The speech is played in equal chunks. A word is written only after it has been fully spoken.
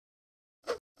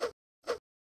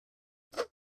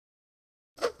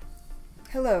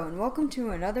Hello and welcome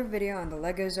to another video on the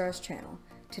LegoZars channel.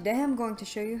 Today I'm going to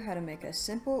show you how to make a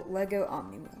simple Lego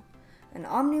Omniwheel. An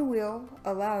Omniwheel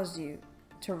allows you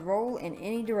to roll in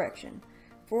any direction,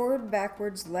 forward,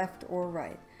 backwards, left, or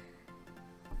right.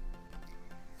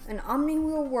 An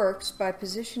Omniwheel works by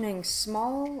positioning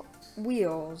small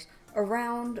wheels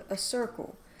around a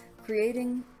circle,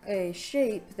 creating a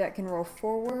shape that can roll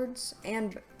forwards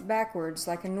and backwards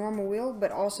like a normal wheel,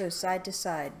 but also side to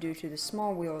side due to the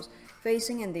small wheels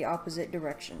facing in the opposite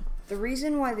direction. The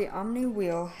reason why the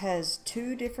Omniwheel has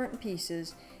two different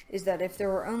pieces is that if there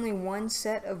were only one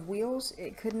set of wheels,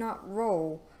 it could not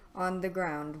roll on the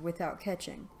ground without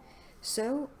catching.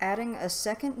 So adding a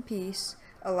second piece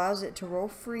allows it to roll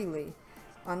freely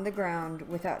on the ground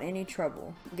without any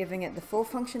trouble, giving it the full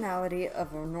functionality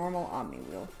of a normal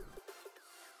Omniwheel.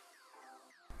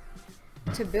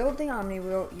 To build the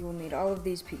Omniwheel, you will need all of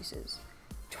these pieces: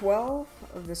 12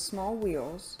 of the small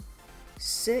wheels,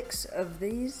 6 of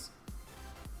these,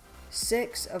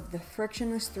 6 of the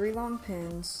frictionless 3 long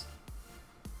pins,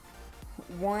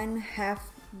 1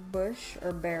 half bush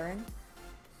or bearing,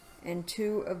 and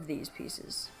 2 of these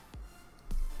pieces,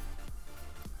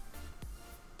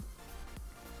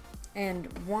 and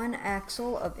 1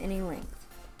 axle of any length.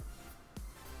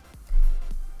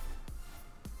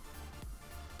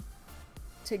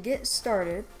 To get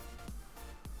started,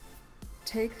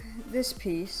 take this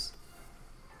piece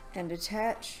and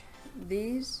attach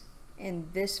these in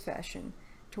this fashion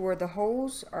to where the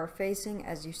holes are facing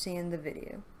as you see in the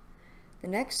video. The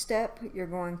next step, you're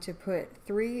going to put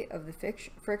 3 of the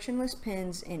frictionless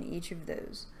pins in each of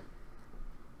those.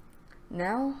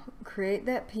 Now create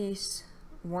that piece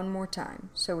one more time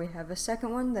so we have a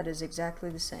second one that is exactly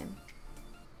the same.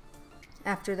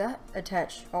 After that,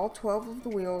 attach all 12 of the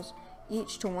wheels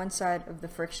each to one side of the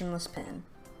frictionless pin.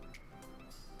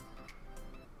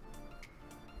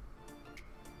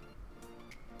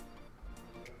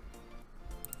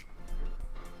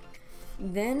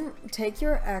 Then take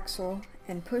your axle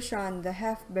and push on the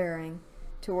half bearing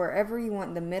to wherever you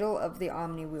want the middle of the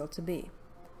Omniwheel to be.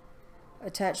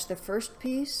 Attach the first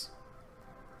piece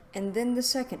and then the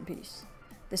second piece.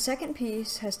 The second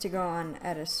piece has to go on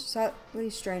at a slightly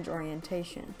strange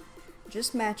orientation.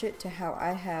 Just match it to how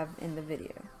I have in the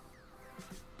video.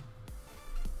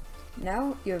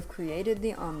 Now you have created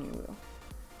the Omniwheel.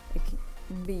 It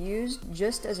can be used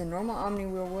just as a normal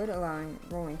Omniwheel would, allowing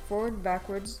rolling forward,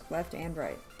 backwards, left, and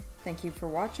right. Thank you for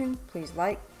watching. Please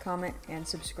like, comment, and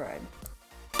subscribe.